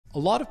A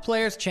lot of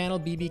players channel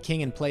BB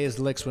King and play his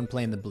licks when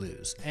playing the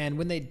blues, and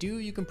when they do,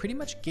 you can pretty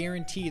much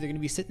guarantee they're going to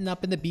be sitting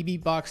up in the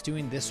BB box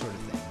doing this sort of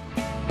thing.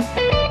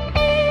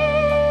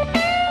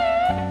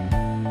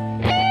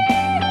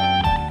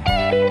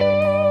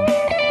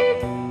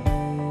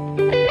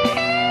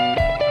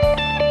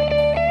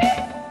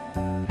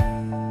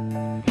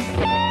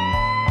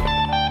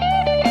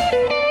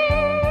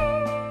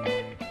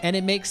 And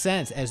it makes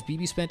sense, as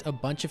BB spent a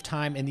bunch of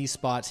time in these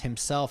spots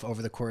himself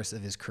over the course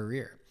of his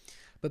career.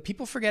 But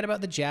people forget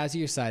about the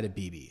jazzier side of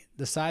BB,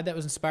 the side that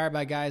was inspired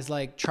by guys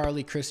like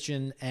Charlie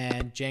Christian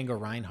and Django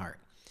Reinhardt,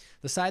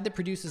 the side that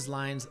produces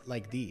lines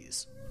like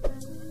these.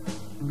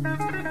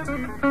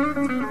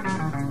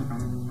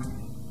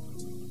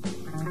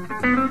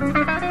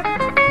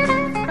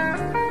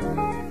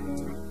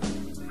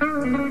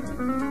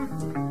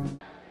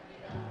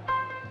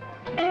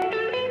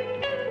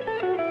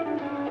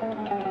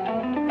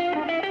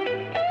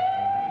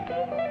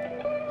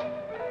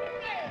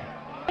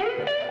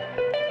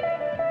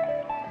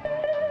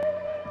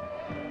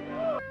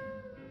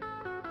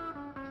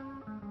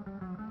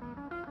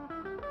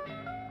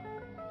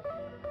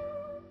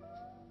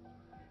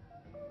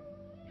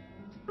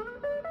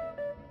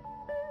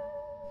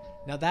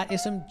 Now that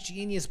is some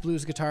genius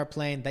blues guitar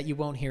playing that you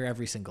won't hear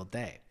every single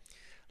day.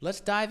 Let's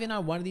dive in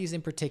on one of these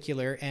in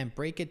particular and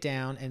break it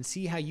down and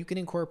see how you can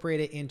incorporate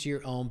it into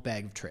your own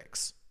bag of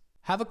tricks.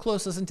 Have a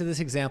close listen to this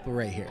example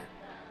right here.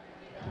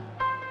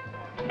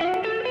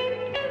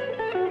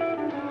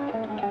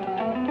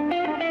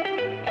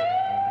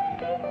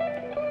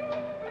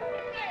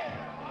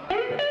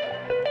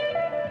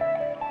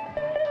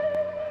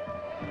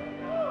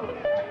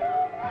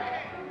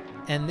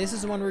 And this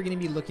is the one we're going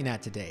to be looking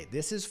at today.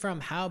 This is from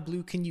How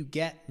Blue Can You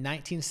Get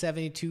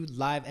 1972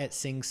 live at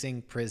Sing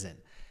Sing Prison.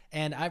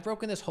 And I've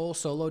broken this whole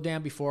solo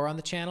down before on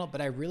the channel, but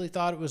I really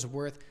thought it was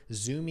worth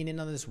zooming in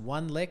on this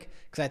one lick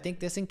because I think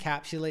this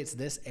encapsulates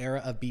this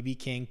era of BB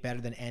King better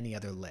than any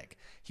other lick.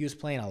 He was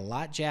playing a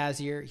lot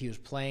jazzier. He was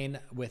playing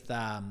with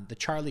the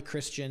Charlie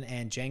Christian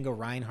and Django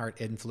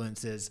Reinhardt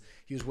influences.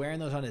 He was wearing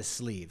those on his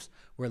sleeves.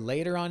 Where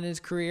later on in his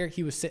career,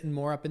 he was sitting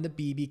more up in the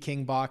BB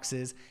King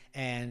boxes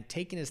and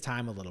taking his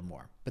time a little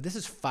more. But this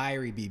is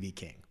fiery BB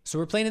King. So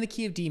we're playing in the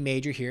key of D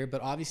major here,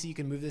 but obviously you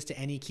can move this to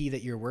any key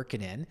that you're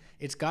working in.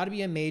 It's got to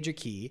be a major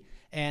key,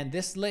 and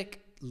this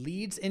lick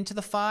leads into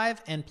the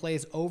 5 and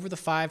plays over the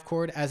 5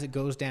 chord as it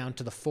goes down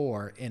to the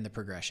 4 in the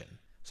progression.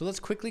 So let's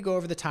quickly go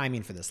over the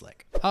timing for this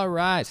lick. All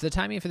right, so the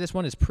timing for this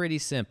one is pretty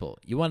simple.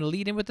 You want to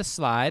lead in with the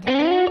slide,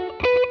 and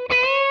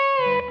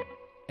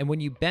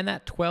when you bend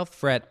that 12th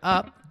fret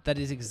up, that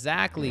is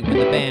exactly when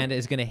the band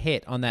is going to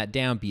hit on that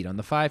downbeat on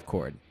the 5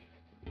 chord.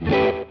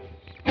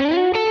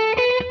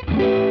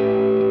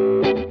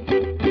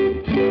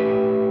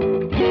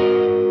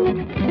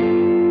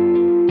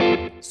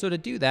 So to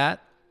do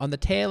that, on the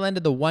tail end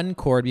of the 1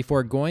 chord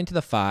before going to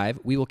the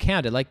 5, we will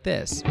count it like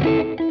this.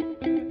 1,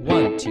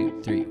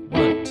 2, 3,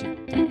 1,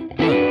 2, 3, 1,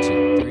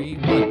 2, 3,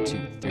 1,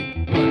 2,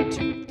 3, 1,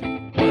 2,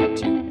 3, 1,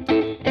 2,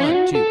 3,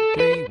 1, 2,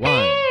 3,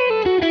 1.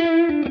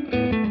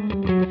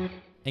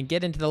 And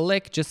get into the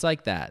lick just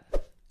like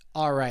that.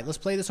 All right, let's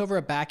play this over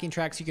a backing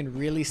track so you can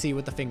really see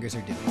what the fingers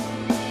are doing.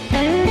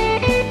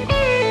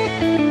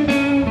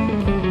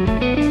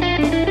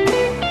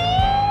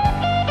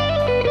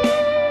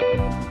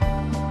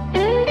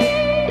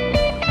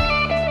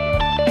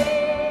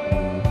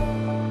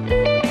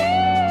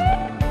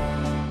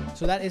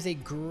 So that is a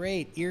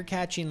great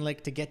ear-catching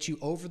lick to get you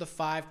over the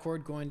 5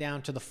 chord going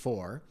down to the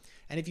 4.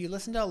 And if you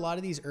listen to a lot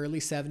of these early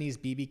 70s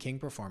BB King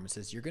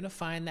performances, you're going to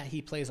find that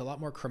he plays a lot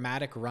more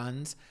chromatic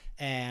runs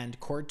and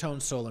chord tone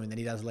soloing than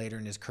he does later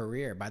in his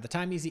career. By the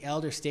time he's the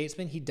elder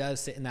statesman, he does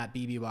sit in that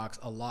BB box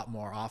a lot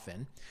more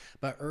often.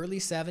 But early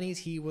 70s,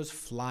 he was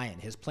flying.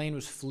 His playing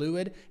was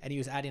fluid, and he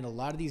was adding a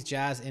lot of these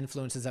jazz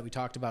influences that we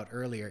talked about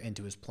earlier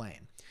into his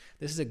playing.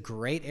 This is a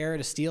great era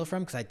to steal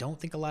from because I don't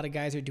think a lot of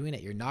guys are doing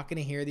it. You're not going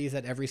to hear these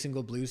at every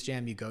single blues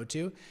jam you go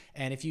to.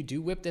 And if you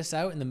do whip this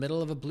out in the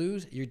middle of a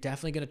blues, you're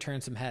definitely going to turn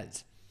some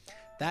heads.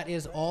 That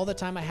is all the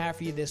time I have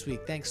for you this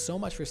week. Thanks so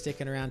much for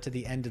sticking around to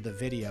the end of the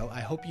video. I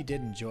hope you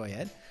did enjoy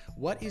it.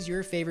 What is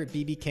your favorite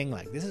BB King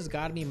lick? This has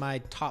got to be my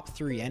top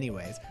 3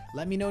 anyways.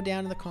 Let me know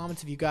down in the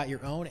comments if you got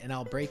your own, and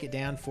I'll break it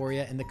down for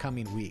you in the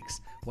coming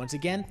weeks. Once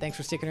again, thanks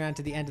for sticking around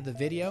to the end of the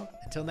video.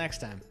 Until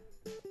next time.